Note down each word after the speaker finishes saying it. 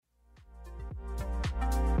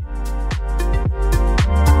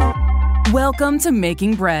Welcome to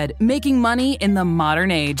Making Bread, making money in the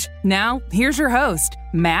modern age. Now, here's your host,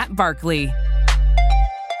 Matt Barkley.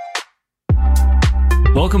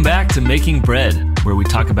 Welcome back to Making Bread, where we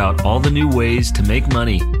talk about all the new ways to make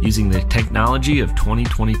money using the technology of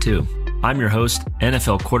 2022. I'm your host,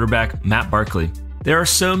 NFL quarterback Matt Barkley. There are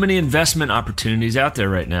so many investment opportunities out there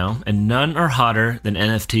right now, and none are hotter than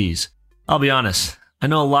NFTs. I'll be honest, I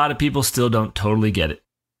know a lot of people still don't totally get it.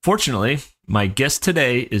 Fortunately, my guest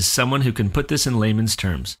today is someone who can put this in layman's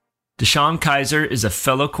terms. DeShone Kizer is a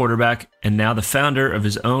fellow quarterback and now the founder of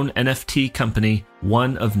his own NFT company,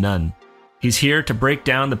 One of None. He's here to break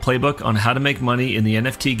down the playbook on how to make money in the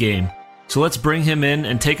NFT game. So let's bring him in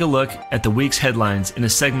and take a look at the week's headlines in a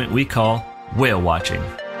segment we call Whale Watching. All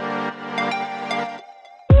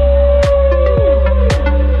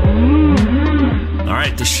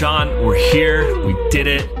right, DeShone, we're here. We did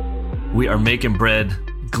it. We are making bread.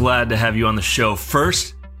 Glad to have you on the show.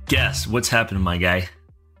 First, guess what's happening, my guy?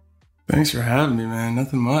 Thanks for having me, man.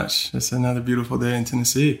 Nothing much. Just another beautiful day in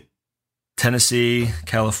Tennessee. Tennessee,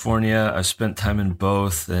 California. I've spent time in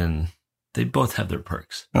both, and they both have their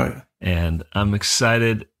perks. Oh, yeah. And I'm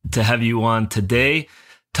excited to have you on today.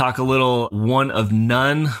 Talk a little One of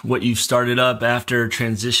None, what you've started up after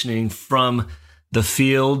transitioning from the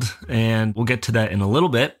field, and we'll get to that in a little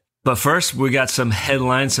bit. But first, we got some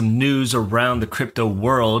headlines, some news around the crypto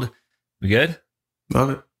world. We good?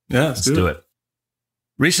 Love it. Yeah, let's do it.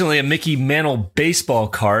 Recently, a Mickey Mantle baseball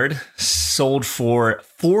card sold for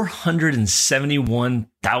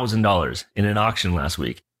 $471,000 in an auction last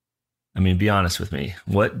week. I mean, be honest with me.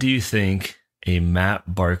 What do you think a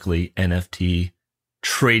Matt Barkley NFT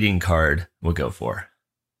trading card would go for?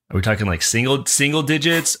 Are we talking like single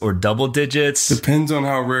digits or double digits? Depends on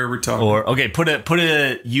how rare we're talking. Or okay, put a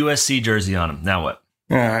USC jersey on him. Now what?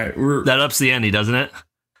 All right, that ups the ante, doesn't it?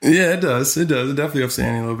 Yeah, it does. It definitely ups the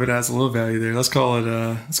ante a little bit. It has a little value there. Let's call it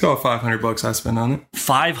 $500 I spent on it.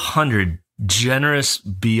 500, generous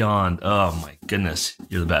beyond. Oh my goodness,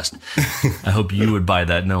 you're the best. I hope you would buy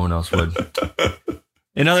that. No one else would.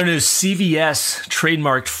 In other news, CVS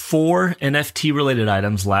trademarked 4 NFT-related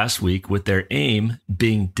items last week, with their aim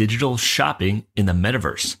being digital shopping in the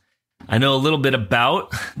metaverse. I know a little bit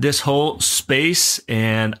about this whole space,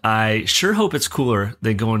 and I sure hope it's cooler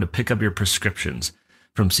than going to pick up your prescriptions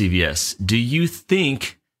from CVS. Do you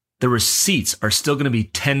think the receipts are still going to be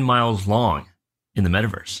 10 miles long in the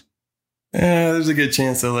metaverse? Yeah, there's a good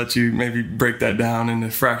chance they'll let you maybe break that down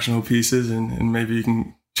into fractional pieces, and maybe you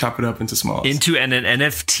can chop it up into smalls. Into an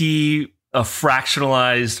NFT, a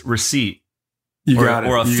fractionalized receipt. Or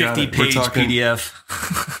a 50-page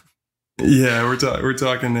PDF. Yeah, we're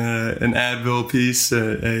talking an Advil piece,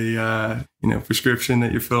 a prescription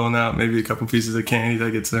that you're filling out, maybe a couple pieces of candy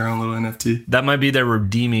that gets their own little NFT. That might be their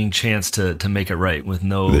redeeming chance to make it right with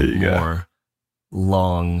no more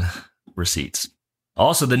long receipts.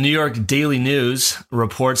 Also, the New York Daily News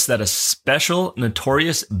reports that a special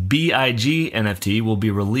Notorious B.I.G. NFT will be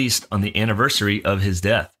released on the anniversary of his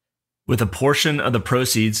death, with a portion of the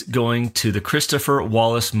proceeds going to the Christopher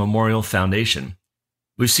Wallace Memorial Foundation.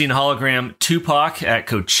 We've seen hologram Tupac at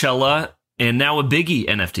Coachella and now a Biggie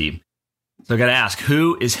NFT. So I got to ask,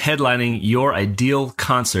 who is headlining your ideal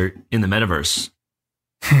concert in the metaverse?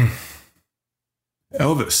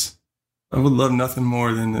 Elvis. I would love nothing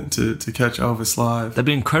more than to catch Elvis live. That'd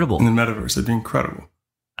be incredible. In the metaverse. That'd be incredible.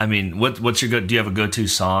 I mean, what's your do you have a go-to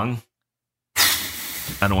song?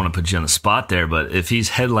 I don't want to put you on the spot there, but if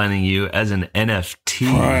he's headlining you as an NFT.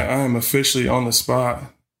 All right, I am officially on the spot.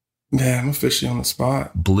 Yeah, I'm officially on the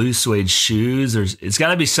spot. Blue suede shoes. It's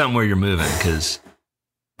got to be something where you're moving, because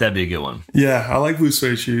that'd be a good one. Yeah, I like blue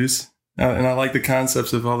suede shoes. And I like the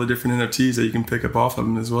concepts of all the different NFTs that you can pick up off of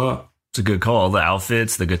them as well. It's a good call. The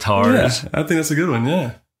outfits, the guitars. Yeah, I think that's a good one.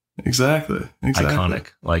 Yeah, exactly. Iconic.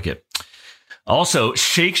 Like it. Also,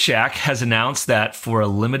 Shake Shack has announced that for a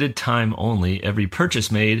limited time only, every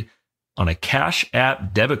purchase made on a Cash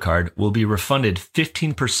App debit card will be refunded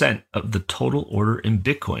 15% of the total order in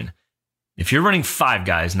Bitcoin. If you're running Five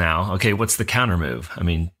Guys now, okay, what's the counter move? I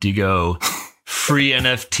mean, do you go free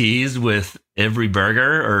NFTs with every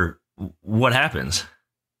burger, or what happens?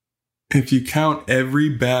 If you count every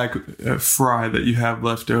bag of fry that you have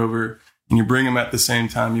left over and you bring them at the same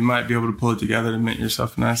time, you might be able to pull it together to make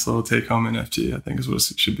yourself a nice little take-home NFT, I think is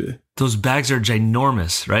what it should be. Those bags are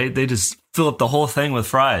ginormous, right? They just fill up the whole thing with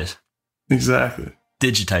fries. Exactly.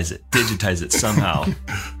 Digitize it somehow,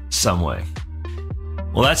 some way.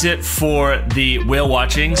 Well, that's it for the whale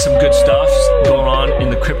watching. Some good stuff going on in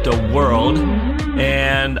the crypto world.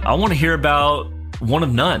 And I want to hear about One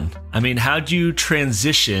of None. I mean, how'd you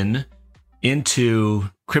transition into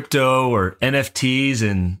crypto or NFTs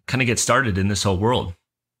and kind of get started in this whole world?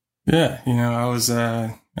 Yeah, I was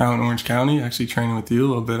out in Orange County, actually training with you a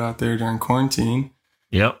little bit out there during quarantine.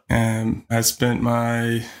 Yep. And I spent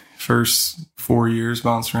my first 4 years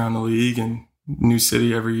bouncing around the league and new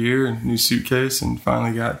city every year and new suitcase, and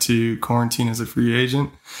finally got to quarantine as a free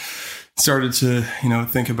agent. Started to,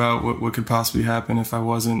 think about what could possibly happen if I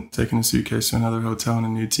wasn't taking a suitcase to another hotel and a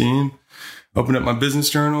new team. Opened up my business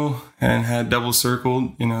journal and had double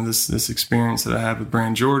circled, this experience that I had with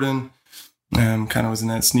Brand Jordan. Kind of was in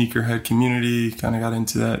that sneakerhead community, kind of got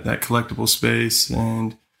into that collectible space.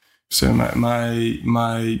 And so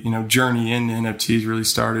my journey into NFTs really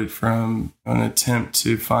started from an attempt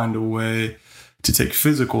to find a way to take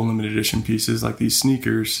physical limited edition pieces like these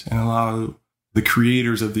sneakers and allow the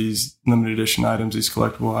creators of these limited edition items, these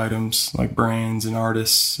collectible items like brands and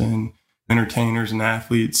artists and entertainers and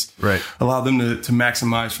athletes, right, allow them to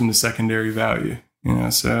maximize from the secondary value.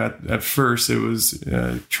 So at first it was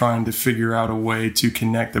trying to figure out a way to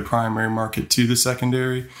connect the primary market to the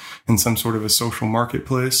secondary in some sort of a social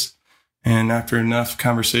marketplace. And after enough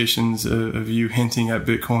conversations of you hinting at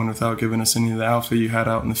Bitcoin without giving us any of the alpha you had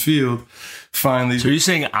out in the field, finally... So you're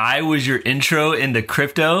saying I was your intro into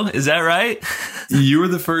crypto? Is that right? You were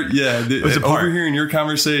the first... Yeah. Overhearing your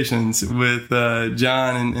conversations with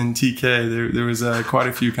John and TK, there was quite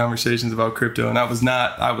a few conversations about crypto, and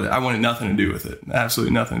I wanted nothing to do with it.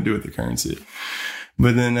 Absolutely nothing to do with the currency.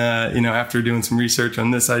 But then, after doing some research on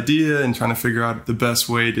this idea and trying to figure out the best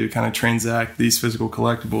way to kind of transact these physical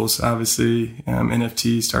collectibles, obviously,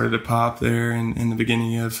 NFTs started to pop there in the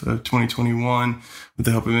beginning of 2021 with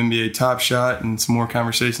the help of NBA Top Shot and some more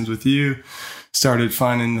conversations with you. Started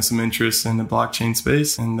finding some interest in the blockchain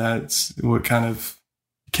space, and that's what kind of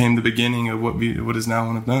became the beginning of what is now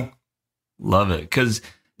One of None. Love it. Because,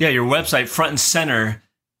 your website, front and center,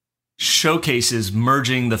 showcases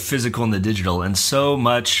merging the physical and the digital. And so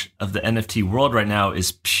much of the NFT world right now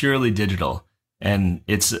is purely digital. And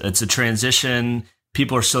it's a transition.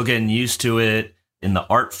 People are still getting used to it in the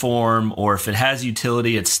art form, or if it has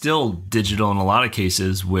utility, it's still digital in a lot of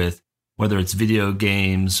cases, with whether it's video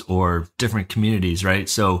games or different communities, right?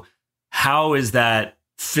 So how is that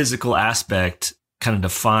physical aspect kind of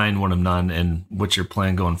define One of None, and what's your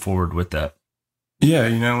plan going forward with that? Yeah,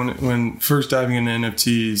 when first diving into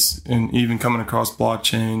NFTs and even coming across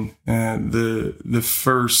blockchain, the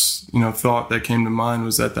first thought that came to mind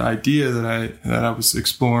was that the idea that I was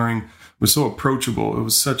exploring was so approachable. It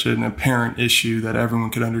was such an apparent issue that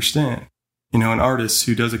everyone could understand. An artist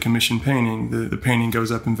who does a commission painting, the painting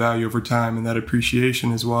goes up in value over time, and that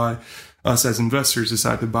appreciation is why us as investors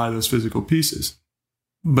decide to buy those physical pieces.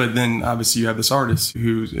 But then obviously you have this artist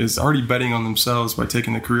who is already betting on themselves by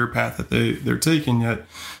taking the career path that they're taking, yet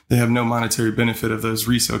they have no monetary benefit of those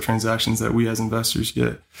resale transactions that we as investors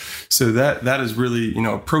get. So that is really,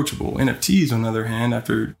 approachable. NFTs, on the other hand,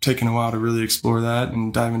 after taking a while to really explore that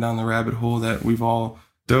and diving down the rabbit hole that we've all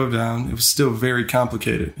dove down, it was still very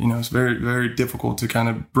complicated. It's very, very difficult to kind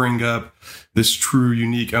of bring up this true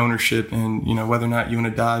unique ownership and, whether or not you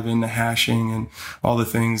want to dive into hashing and all the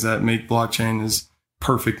things that make blockchain as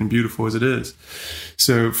perfect and beautiful as it is.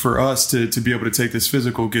 So for us to be able to take this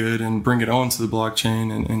physical good and bring it onto the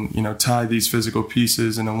blockchain and tie these physical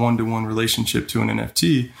pieces in a one-to-one relationship to an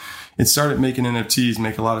NFT, it started making NFTs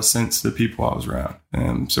make a lot of sense to the people I was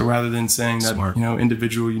around. So rather than saying that, Smart.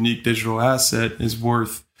 Individual unique digital asset is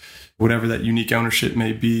worth whatever that unique ownership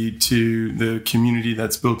may be to the community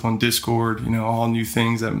that's built on Discord, all new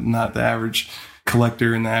things that not the average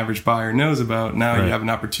collector and the average buyer knows about. Now Right. You have an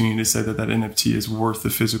opportunity to say that NFT is worth the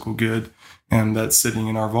physical good and that's sitting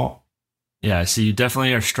in our vault. Yeah, so you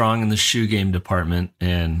definitely are strong in the shoe game department,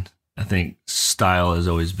 and I think style has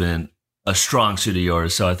always been a strong suit of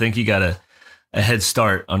yours. So I think you got a head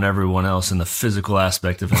start on everyone else in the physical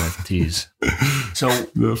aspect of NFTs. So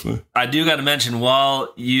Definitely. I do got to mention,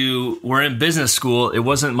 while you were in business school, it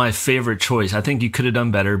wasn't my favorite choice. I think you could have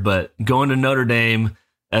done better, but going to Notre Dame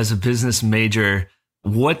as a business major,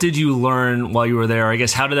 what did you learn while you were there? I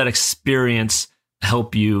guess, how did that experience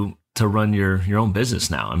help you to run your own business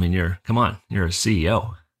now? I mean, you're a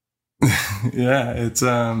CEO. Yeah, it's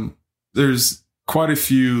there's quite a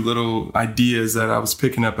few little ideas that I was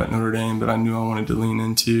picking up at Notre Dame that I knew I wanted to lean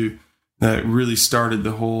into that really started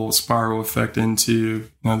the whole spiral effect into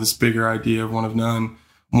this bigger idea of One of None.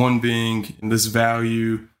 One being this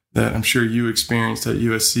value that I'm sure you experienced at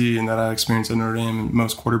USC and that I experienced at Notre Dame, and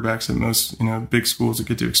most quarterbacks at most big schools that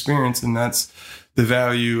get to experience, and that's the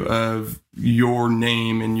value of your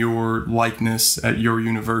name and your likeness at your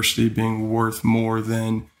university being worth more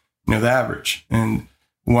than the average. And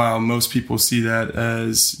while most people see that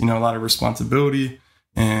as, a lot of responsibility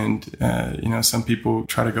and, some people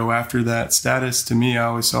try to go after that status, to me, I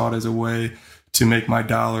always saw it as a way to make my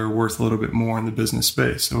dollar worth a little bit more in the business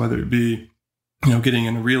space. So whether it be, getting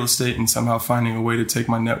into real estate and somehow finding a way to take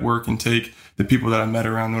my network and take the people that I met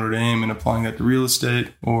around Notre Dame and applying that to real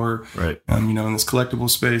estate, or, right. In this collectible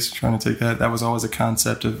space, trying to take that was always a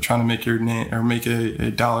concept of trying to make your name or make a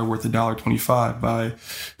dollar worth $1.25 by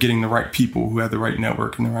getting the right people who have the right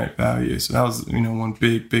network and the right value. So that was, one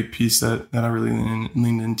big piece that I really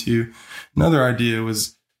leaned into. Another idea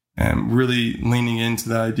was really leaning into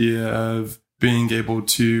the idea of being able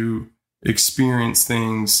to experience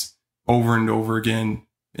things over and over again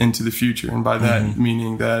into the future. And by that,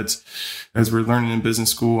 meaning that as we're learning in business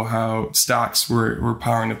school, how stocks were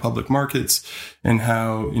powering the public markets, and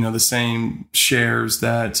how, the same shares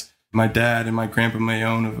that my dad and my grandpa may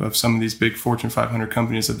own of some of these big Fortune 500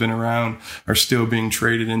 companies that have been around are still being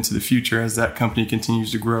traded into the future as that company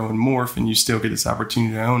continues to grow and morph, and you still get this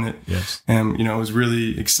opportunity to own it. Yes. And, I was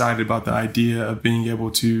really excited about the idea of being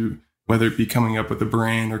able to, whether it be coming up with a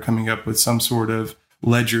brand or coming up with some sort of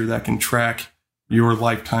ledger that can track your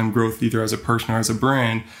lifetime growth, either as a person or as a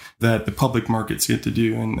brand, that the public markets get to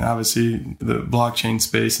do. And obviously the blockchain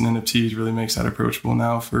space and NFTs really makes that approachable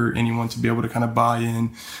now for anyone to be able to kind of buy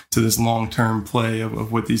in to this long-term play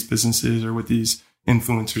of what these businesses or what these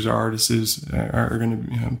influencers or artists are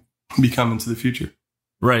going to become into the future.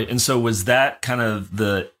 Right. And so was that kind of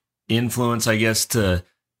the influence, I guess, to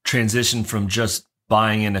transition from just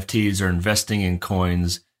buying NFTs or investing in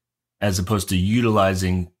coins, as opposed to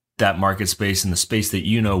utilizing that market space and the space that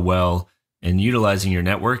well and utilizing your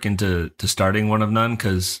network into starting One of None?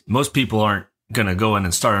 Because most people aren't going to go in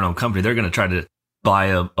and start an own company. They're going to try to buy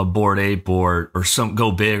a Bored Ape or some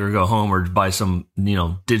go big or go home, or buy some,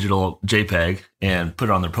 digital JPEG and put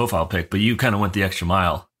it on their profile pic. But you kind of went the extra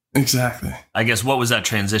mile. Exactly. I guess, what was that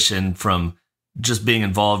transition from just being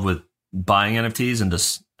involved with buying NFTs and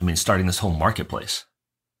just, starting this whole marketplace?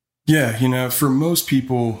 Yeah, for most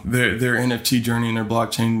people, their NFT journey and their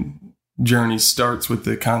blockchain journey starts with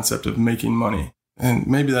the concept of making money. And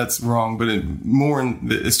maybe that's wrong, but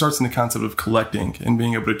it starts in the concept of collecting and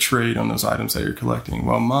being able to trade on those items that you're collecting.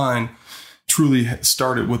 While mine truly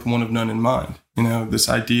started with One of None in mind. This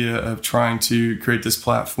idea of trying to create this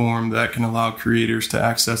platform that can allow creators to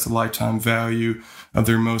access the lifetime value of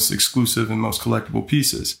their most exclusive and most collectible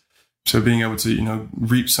pieces. So being able to,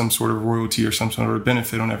 reap some sort of royalty or some sort of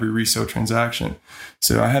benefit on every resale transaction.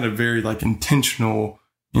 So I had a very intentional,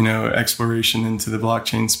 exploration into the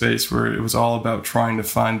blockchain space, where it was all about trying to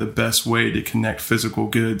find the best way to connect physical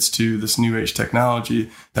goods to this new age technology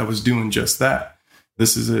that was doing just that.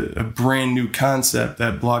 This is a brand new concept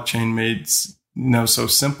that blockchain made, so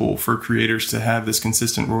simple for creators to have this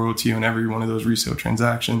consistent royalty on every one of those resale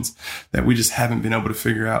transactions that we just haven't been able to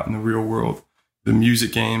figure out in the real world. The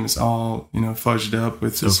music game is all, fudged up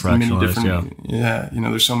with so many different,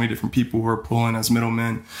 there's so many different people who are pulling as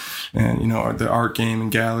middlemen, and, the art game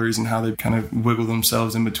and galleries and how they kind of wiggle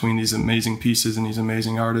themselves in between these amazing pieces and these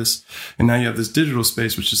amazing artists. And now you have this digital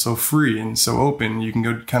space, which is so free and so open. You can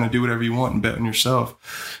go kind of do whatever you want and bet on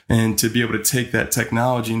yourself. And to be able to take that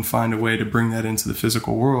technology and find a way to bring that into the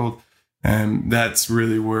physical world. And that's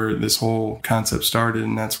really where this whole concept started.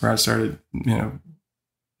 And that's where I started,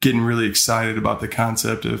 getting really excited about the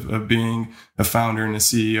concept of being a founder and a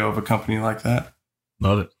CEO of a company like that.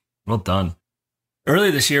 Love it. Well done. Earlier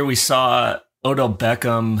this year, we saw Odell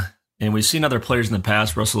Beckham, and we've seen other players in the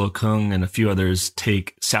past, Russell Okung and a few others,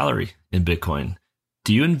 take salary in Bitcoin.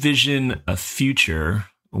 Do you envision a future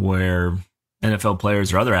where NFL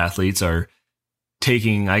players or other athletes are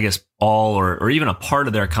taking, I guess, all or even a part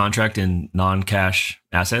of their contract in non-cash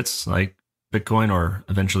assets like Bitcoin or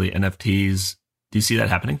eventually NFTs? Do you see that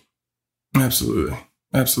happening? Absolutely.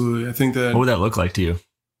 I think that. What would that look like to you?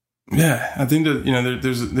 Yeah, I think that,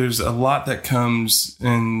 there's a lot that comes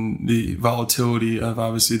in the volatility of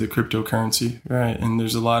obviously the cryptocurrency, right? And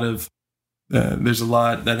there's a lot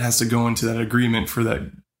that has to go into that agreement for that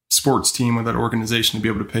sports team or that organization to be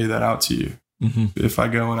able to pay that out to you. Mm-hmm. If I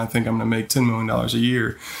go and I think I'm going to make $10 million a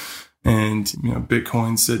year, and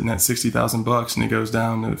Bitcoin's sitting at $60,000 and it goes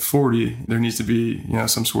down to 40, there needs to be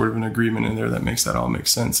some sort of an agreement in there that makes that all make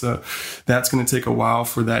sense. So that's going to take a while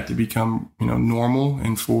for that to become normal,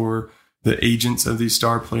 and for the agents of these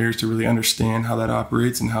star players to really understand how that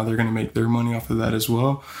operates and how they're going to make their money off of that as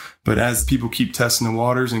well. But as people keep testing the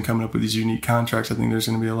waters and coming up with these unique contracts, I think there's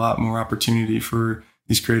going to be a lot more opportunity for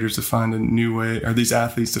these creators to find a new way, or these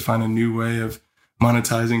athletes to find a new way of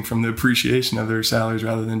monetizing from the appreciation of their salaries,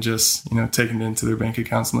 rather than just, taking it into their bank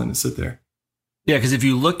accounts and letting it sit there. Yeah, because if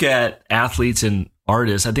you look at athletes and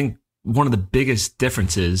artists, I think one of the biggest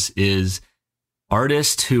differences is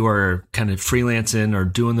artists who are kind of freelancing or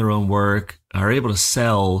doing their own work are able to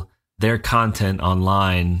sell their content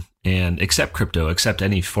online and accept crypto, accept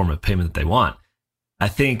any form of payment that they want. I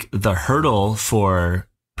think the hurdle for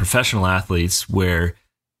professional athletes where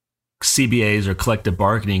CBAs or collective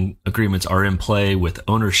bargaining agreements are in play with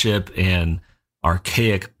ownership and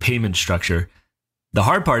archaic payment structure, the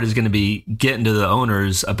hard part is going to be getting to the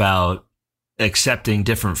owners about accepting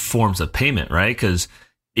different forms of payment, right? Because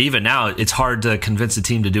even now, it's hard to convince a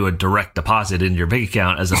team to do a direct deposit in your bank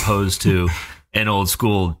account as opposed to an old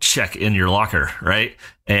school check in your locker, right?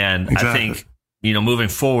 And exactly. I think, moving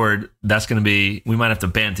forward, that's going to be, we might have to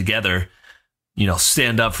band together,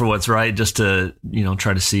 stand up for what's right just to,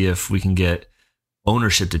 try to see if we can get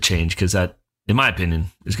ownership to change. Because that, in my opinion,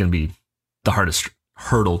 is going to be the hardest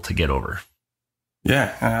hurdle to get over.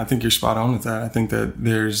 Yeah, I think you're spot on with that. I think that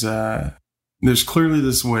there's clearly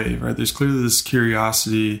this wave, right? There's clearly this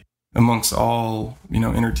curiosity amongst all,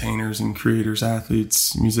 entertainers and creators,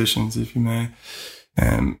 athletes, musicians, if you may,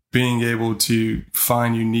 and being able to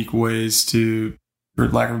find unique ways to, for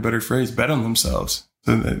lack of a better phrase, bet on themselves.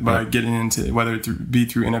 So that by getting into, whether it be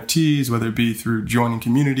through NFTs, whether it be through joining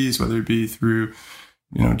communities, whether it be through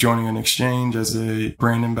joining an exchange as a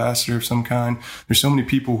brand ambassador of some kind. There's so many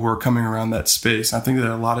people who are coming around that space. I think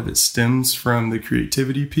that a lot of it stems from the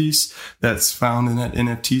creativity piece that's found in that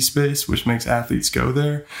NFT space, which makes athletes go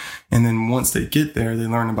there. And then once they get there, they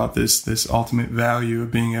learn about this ultimate value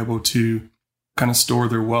of being able to kind of store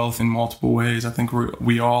their wealth in multiple ways. I think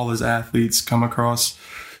we all as athletes come across,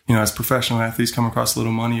 as professional athletes come across a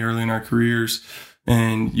little money early in our careers.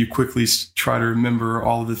 And you quickly try to remember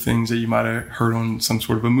all of the things that you might have heard on some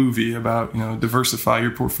sort of a movie about, diversify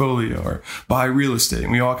your portfolio or buy real estate.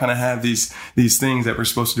 And we all kind of have these things that we're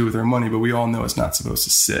supposed to do with our money, but we all know it's not supposed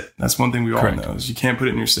to sit. That's one thing we all know is you can't put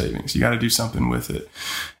it in your savings. You got to do something with it.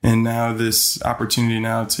 And now this opportunity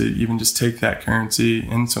now to even just take that currency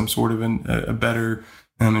in some sort of a better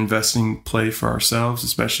investing play for ourselves,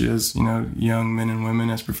 especially as, young men and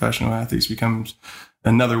women as professional athletes becomes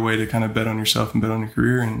another way to kind of bet on yourself and bet on your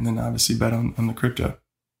career, and then obviously bet on the crypto.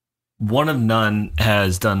 One of None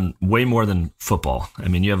has done way more than football. I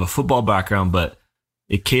mean, you have a football background, but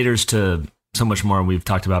it caters to so much more. We've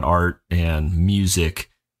talked about art and music.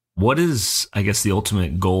 What is, I guess, the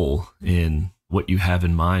ultimate goal in what you have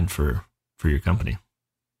in mind for your company?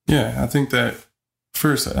 Yeah, I think that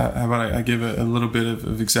first, how about I give a little bit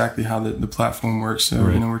of exactly how the platform works. So,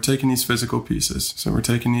 we're taking these physical pieces. So we're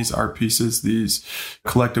taking these art pieces, these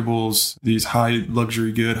collectibles, these high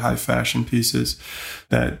luxury good, high fashion pieces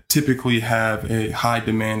that typically have a high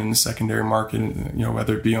demand in the secondary market,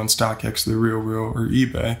 whether it be on StockX, The RealReal, or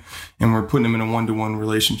eBay. And we're putting them in a one-to-one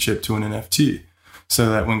relationship to an NFT. So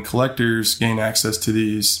that when collectors gain access to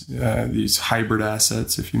these hybrid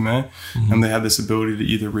assets, if you may, and they have this ability to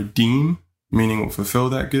either redeem, meaning will fulfill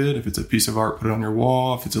that good. If it's a piece of art, put it on your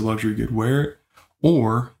wall. If it's a luxury good, wear it.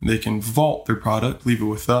 Or they can vault their product, leave it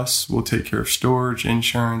with us. We'll take care of storage,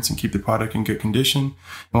 insurance, and keep the product in good condition. And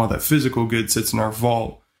while that physical good sits in our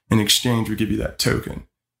vault, in exchange, we give you that token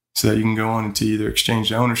so that you can go on and to either exchange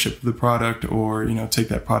the ownership of the product or, take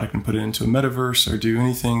that product and put it into a metaverse or do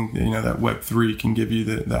anything, that Web3 can give you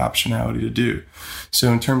the optionality to do.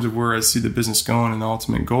 So in terms of where I see the business going and the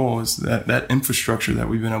ultimate goal is that infrastructure that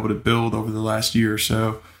we've been able to build over the last year or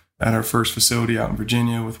so at our first facility out in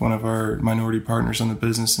Virginia with one of our minority partners on the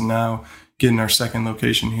business, and now getting our second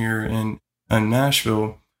location here in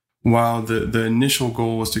Nashville. While the initial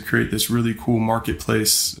goal was to create this really cool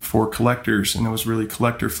marketplace for collectors, and it was really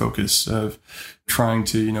collector focused of trying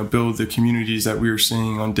to, build the communities that we were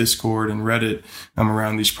seeing on Discord and Reddit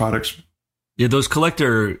around these products. Yeah, those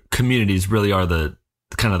collector communities really are the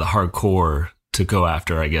kind of the hardcore to go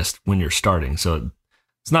after, I guess, when you're starting. So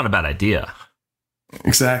it's not a bad idea.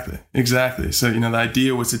 Exactly. So, the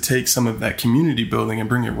idea was to take some of that community building and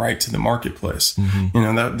bring it right to the marketplace.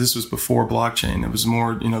 That this was before blockchain. It was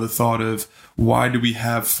more, the thought of why do we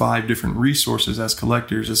have 5 different resources as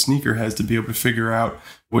collectors, as sneakerheads, to be able to figure out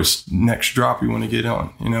which next drop we want to get on,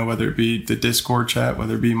 whether it be the Discord chat,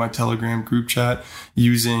 whether it be my Telegram group chat,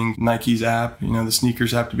 using Nike's app, the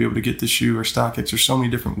sneakers app to be able to get the shoe, or StockX. There's so many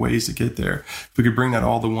different ways to get there. If we could bring that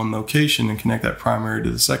all to one location and connect that primary to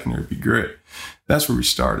the secondary, it'd be great. That's where we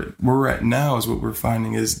started. Where we're at now is what we're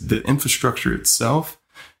finding is the infrastructure itself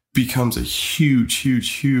becomes a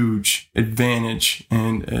huge advantage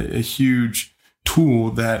and a huge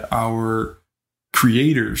tool that our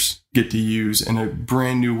creators get to use in a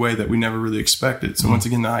brand new way that we never really expected. So once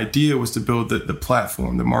again, the idea was to build the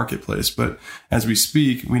platform, the marketplace. But as we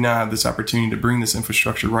speak, we now have this opportunity to bring this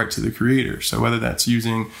infrastructure right to the creator. So whether that's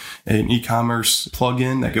using an e-commerce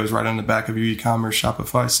plugin that goes right on the back of your e-commerce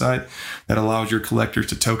Shopify site that allows your collectors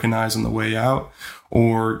to tokenize on the way out,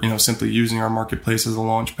 or, simply using our marketplace as a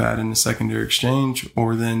launch pad in the secondary exchange,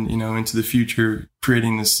 or then, into the future,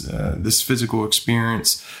 creating this physical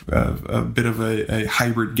experience, a bit of a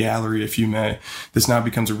hybrid gallery, if you may. This now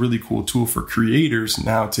becomes a really cool tool for creators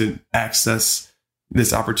now to access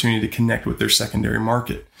this opportunity to connect with their secondary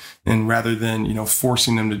market. And rather than,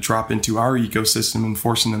 forcing them to drop into our ecosystem and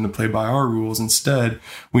forcing them to play by our rules, instead,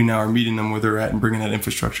 we now are meeting them where they're at and bringing that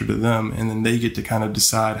infrastructure to them. And then they get to kind of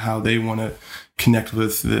decide how they want to connect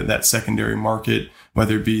with that secondary market,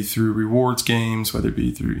 whether it be through rewards games, whether it be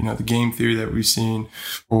through, the game theory that we've seen,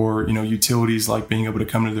 or, utilities like being able to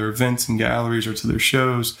come to their events and galleries or to their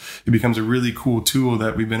shows. It becomes a really cool tool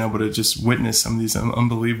that we've been able to just witness some of these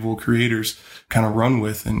unbelievable creators kind of run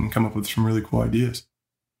with and come up with some really cool ideas.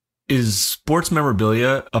 Is sports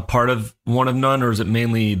memorabilia a part of One of None, or is it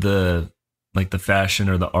mainly the fashion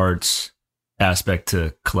or the arts aspect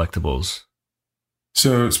to collectibles?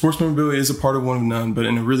 So sports memorabilia is a part of One of None, but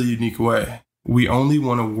in a really unique way. We only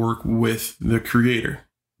want to work with the creator.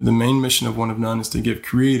 The main mission of One of None is to give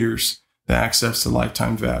creators the access to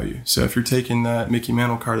lifetime value. So if you're taking that Mickey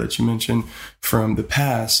Mantle card that you mentioned from the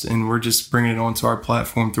past, and we're just bringing it onto our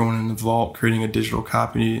platform, throwing it in the vault, creating a digital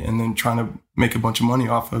copy, and then trying to make a bunch of money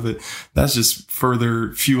off of it, that's just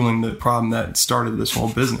further fueling the problem that started this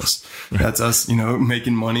whole business. Right. That's us,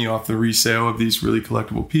 making money off the resale of these really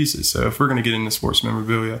collectible pieces. So if we're going to get into sports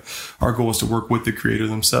memorabilia, our goal is to work with the creator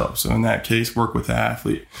themselves. So in that case, work with the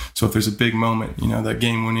athlete. So if there's a big moment, that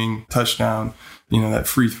game-winning touchdown, that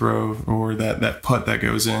free throw or that putt that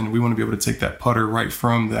goes in, we want to be able to take that putter right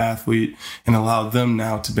from the athlete and allow them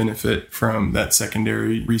now to benefit from that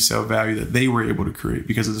secondary resale value that they were able to create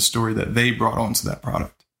because of the story that they brought onto that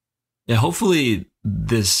product. Yeah, hopefully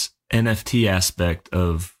this NFT aspect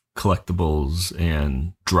of collectibles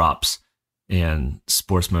and drops and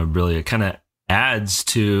sports memorabilia kind of adds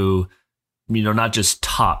to, not just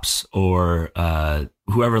Topps or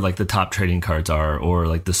whoever like the top trading cards are, or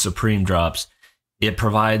like the Supreme drops. It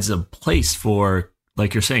provides a place for,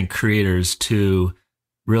 like you're saying, creators to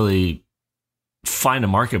really find a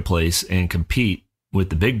marketplace and compete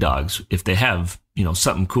with the big dogs if they have,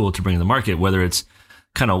 something cool to bring to the market, whether it's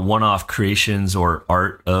kind of one-off creations or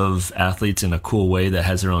art of athletes in a cool way that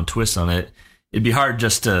has their own twist on it. It'd be hard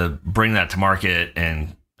just to bring that to market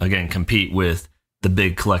and, again, compete with the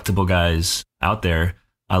big collectible guys out there.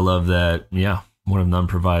 I love that, One of None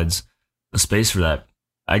provides a space for that.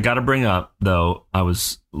 I got to bring up, though, I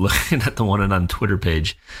was looking at the One of None Twitter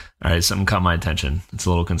page. All right, something caught my attention. It's a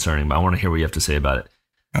little concerning, but I want to hear what you have to say about it.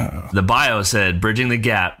 Uh-oh. The bio said, bridging the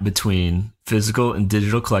gap between physical and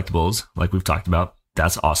digital collectibles, like we've talked about.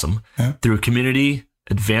 That's awesome. Yeah. Through community,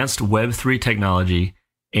 advanced Web3 technology,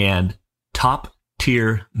 and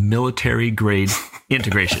top-tier military-grade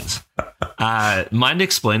integrations. Mind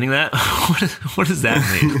explaining that? What does that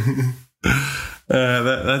mean?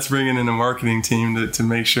 That's bringing in a marketing team to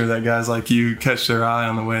make sure that guys like you catch their eye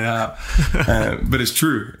on the way out. But it's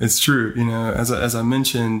true. It's true. As I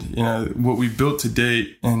mentioned, what we've built to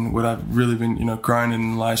date and what I've really been,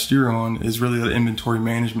 grinding last year on is really the inventory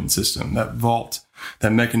management system, that vault,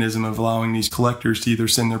 that mechanism of allowing these collectors to either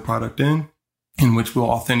send their product in which we'll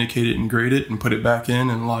authenticate it and grade it and put it back in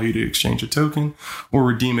and allow you to exchange a token or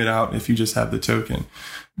redeem it out if you just have the token.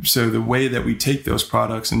 So the way that we take those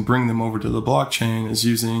products and bring them over to the blockchain is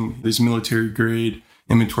using these military grade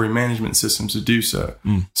inventory management systems to do so.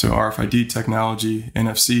 So RFID technology,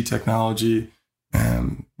 NFC technology,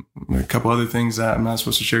 a couple other things that I'm not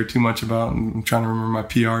supposed to share too much about. I'm trying to remember my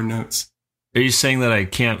PR notes. Are you saying that I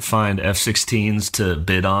can't find F-16s to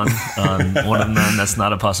bid on One of None? That's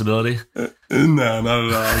not a possibility? No, not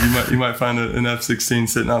at all. You might find an F-16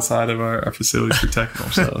 sitting outside of our facilities protecting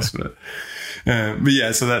ourselves. But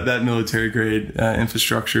yeah, so that military grade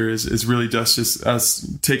infrastructure is really just us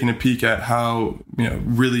taking a peek at how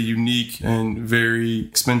really unique and very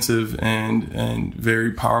expensive and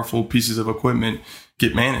very powerful pieces of equipment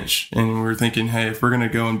get managed. And we're thinking, hey, if we're going to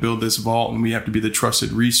go and build this vault and we have to be the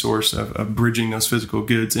trusted resource of bridging those physical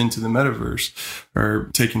goods into the metaverse or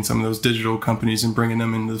taking some of those digital companies and bringing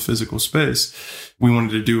them into the physical space, we wanted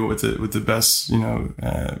to do it with the best,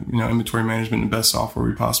 inventory management and best software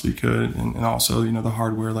we possibly could. And also, the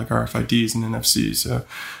hardware like RFIDs and NFCs. So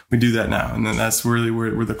we do that now. And then that's really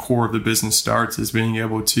where the core of the business starts, is being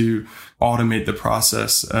able to automate the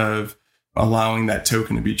process of allowing that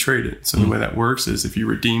token to be traded. So the way that works is if you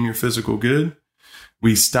redeem your physical good,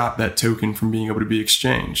 we stop that token from being able to be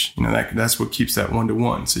exchanged. That's what keeps that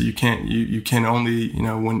 1-to-1. So you can only,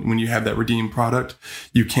 when you have that redeemed product,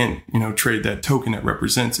 you can't, trade that token that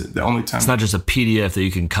represents it. The only time it's not just a PDF that you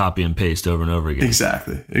can copy and paste over and over again.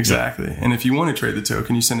 Exactly. Yeah. And if you want to trade the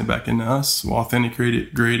token, you send it back into us. We'll authenticate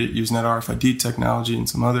it, grade it using that RFID technology and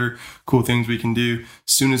some other cool things we can do.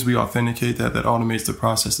 As soon as we authenticate that automates the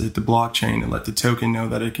process to hit the blockchain and let the token know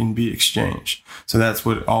that it can be exchanged. So that's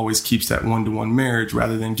what always keeps that 1-to-1 marriage,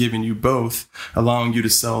 rather than giving you both, allowing you to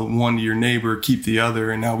sell one to your neighbor, keep the other,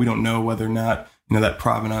 and now we don't know whether or not that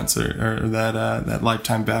provenance or that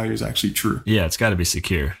lifetime value is actually true. Yeah, it's got to be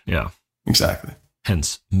secure. Yeah, exactly.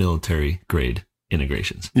 Hence, military grade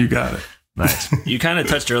integrations. You got it. Nice. You kind of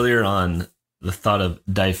touched earlier on the thought of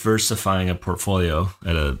diversifying a portfolio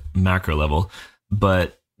at a macro level,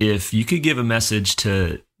 but if you could give a message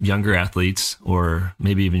to younger athletes or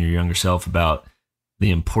maybe even your younger self about the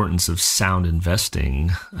importance of sound investing,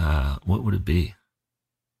 what would it be?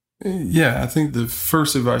 Yeah, I think the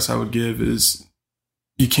first advice I would give is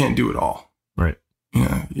you can't do it all. Right.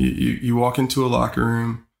 You walk into a locker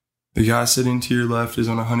room, the guy sitting to your left is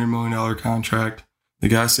on a $100 million contract. The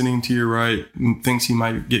guy sitting to your right thinks he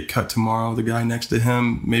might get cut tomorrow. The guy next to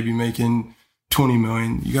him may be making $20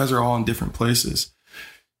 million. You guys are all in different places.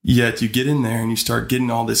 Yet you get in there and you start getting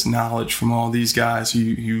all this knowledge from all these guys who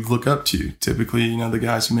you look up to. Typically, the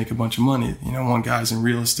guys who make a bunch of money. One guy's in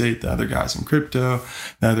real estate, the other guy's in crypto,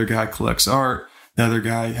 the other guy collects art, the other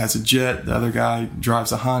guy has a jet, the other guy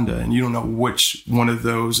drives a Honda, and you don't know which one of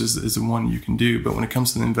those is the one you can do. But when it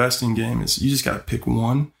comes to the investing game, you just got to pick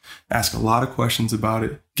one, ask a lot of questions about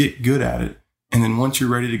it, get good at it, and then once you're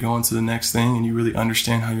ready to go into the next thing and you really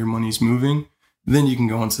understand how your money's moving, then you can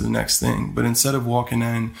go into the next thing. But instead of walking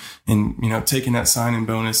in and, taking that sign-in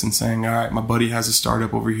bonus and saying, all right, my buddy has a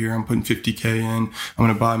startup over here. I'm putting $50K in. I'm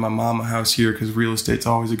going to buy my mom a house here because real estate's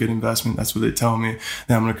always a good investment. That's what they tell me.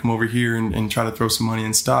 Then I'm going to come over here and try to throw some money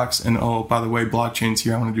in stocks. And, oh, by the way, blockchain's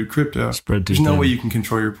here. I want to do crypto. There's no way you can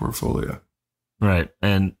control your portfolio. Right.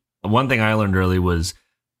 And one thing I learned early was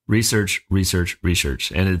research.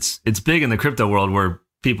 And it's big in the crypto world where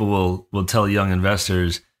people will tell young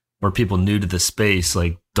investors or people new to the space,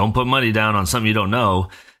 like, don't put money down on something you don't know.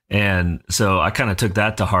 And so I kind of took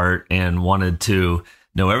that to heart and wanted to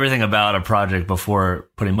know everything about a project before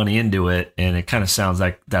putting money into it. And it kind of sounds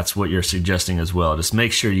like that's what you're suggesting as well. Just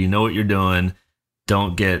make sure you know what you're doing.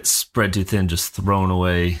 Don't get spread too thin, just throwing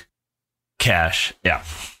away cash. Yeah,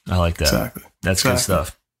 I like that. Exactly. That's good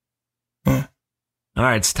stuff. Yeah. All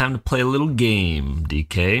right, it's time to play a little game,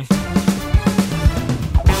 DK.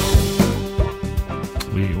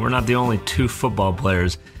 We're not the only two football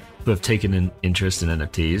players who have taken an interest in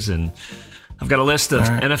NFTs, and I've got a list of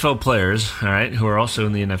NFL players, all right, who are also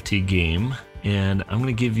in the NFT game, and I'm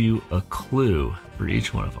going to give you a clue for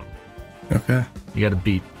each one of them. Okay. You got to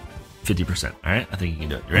beat 50%, all right? I think you can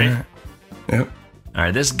do it. You ready? All right. Yep. All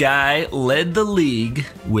right, this guy led the league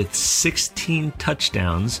with 16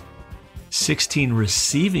 touchdowns, 16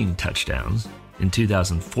 receiving touchdowns in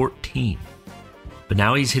 2014. But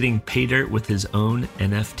now he's hitting pay dirt with his own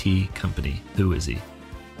NFT company. Who is he?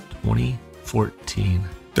 2014.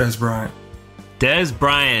 Dez Bryant. Dez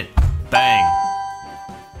Bryant. Bang.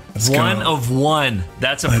 Let's one go. of one.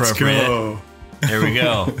 That's appropriate. Let's go. There we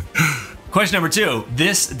go. Question number 2.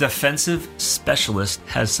 This defensive specialist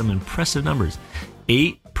has some impressive numbers.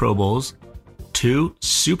 8 Pro Bowls, 2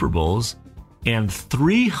 Super Bowls, and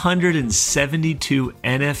 372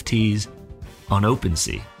 NFTs on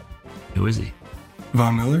OpenSea. Who is he?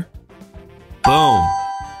 Von Miller. Boom.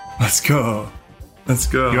 Let's go. Let's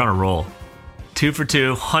go. You're on a roll. 2 for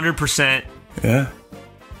 2, 100%. Yeah.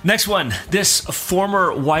 Next one. This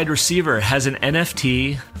former wide receiver has an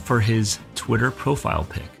NFT for his Twitter profile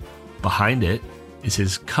pic. Behind it is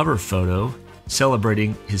his cover photo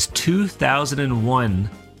celebrating his 2001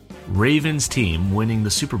 Ravens team winning the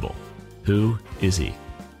Super Bowl. Who is he?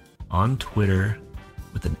 On Twitter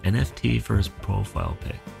with an NFT for his profile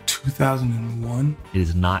pic. 2001? It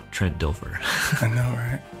is not Trent Dilfer. I know,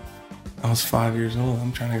 right? I was 5 years old.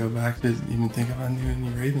 I'm trying to go back to even think if I knew any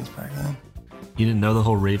Ravens back then. You didn't know the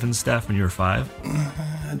whole Ravens staff when you were 5?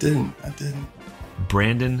 I didn't.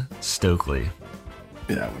 Brandon Stokely.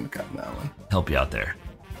 Yeah, I wouldn't have gotten that one. Help you out there.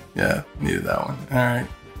 Yeah, needed that one. All right.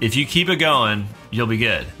 If you keep it going, you'll be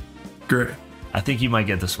good. Great. I think you might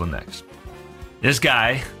get this one next. This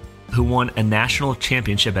guy, who won a national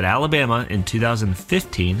championship at Alabama in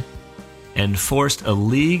 2015 and forced a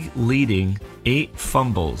league-leading 8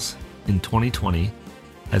 fumbles in 2020,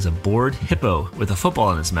 has a bored hippo with a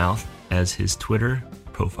football in his mouth as his Twitter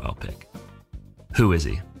profile pic. Who is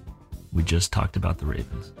he? We just talked about the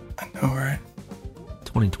Ravens. I know, right?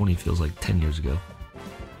 2020 feels like 10 years ago.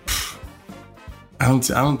 I don't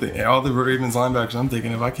think all the Ravens linebackers I'm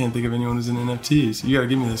thinking of, I can't think of anyone who's in NFTs. You got to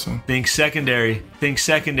give me this one. Think secondary.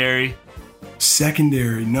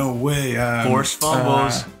 Secondary. No way. Forced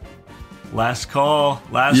fumbles. Last call.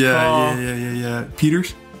 Last call. Yeah.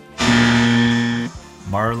 Peters?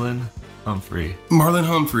 Marlon Humphreys.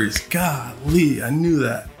 Golly, I knew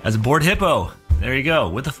that. As a board hippo. There you go.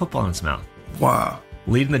 With a football in its mouth. Wow.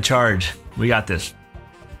 Leading the charge. We got this.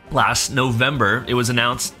 Last November, it was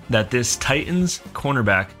announced that this Titans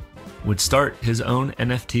cornerback would start his own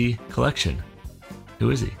NFT collection. Who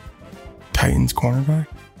is he? Titans cornerback?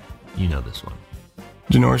 You know this one.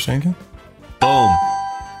 Janoris Jenkins? Boom.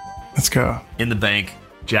 Let's go. In the bank.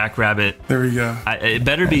 Jackrabbit. There we go. It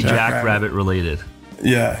better be Jackrabbit related.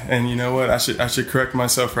 Yeah, and you know what? I should correct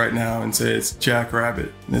myself right now and say it's Jack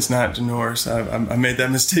Rabbit. It's not Janoris. I made that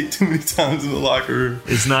mistake too many times in the locker room.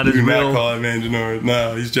 It's not his real. Not call that man Janoris.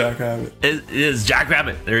 No, he's Jack Rabbit. It is Jack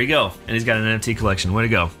Rabbit. There you go. And he's got an NFT collection. Way to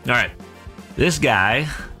go. All right. This guy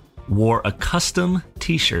wore a custom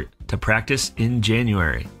t-shirt to practice in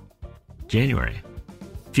January.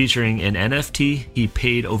 Featuring an NFT he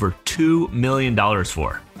paid over $2 million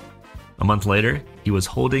for. A month later, he was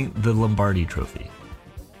holding the Lombardi Trophy.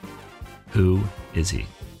 Who is he?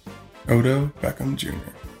 Odo Beckham Jr.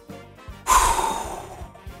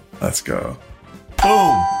 Let's go.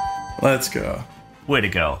 Boom! Let's go. Way to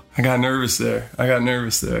go. I got nervous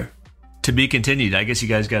there. To be continued. I guess you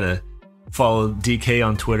guys got to follow DK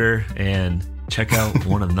on Twitter and check out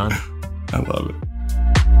One of None. I love it.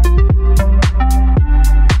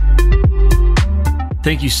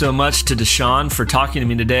 Thank you so much to DeShone for talking to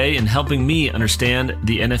me today and helping me understand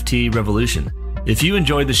the NFT revolution. If you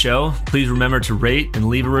enjoyed the show, please remember to rate and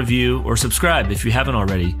leave a review or subscribe if you haven't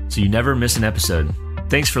already so you never miss an episode.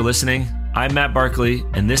 Thanks for listening. I'm Matt Barkley,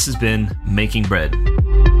 and this has been Making Bread.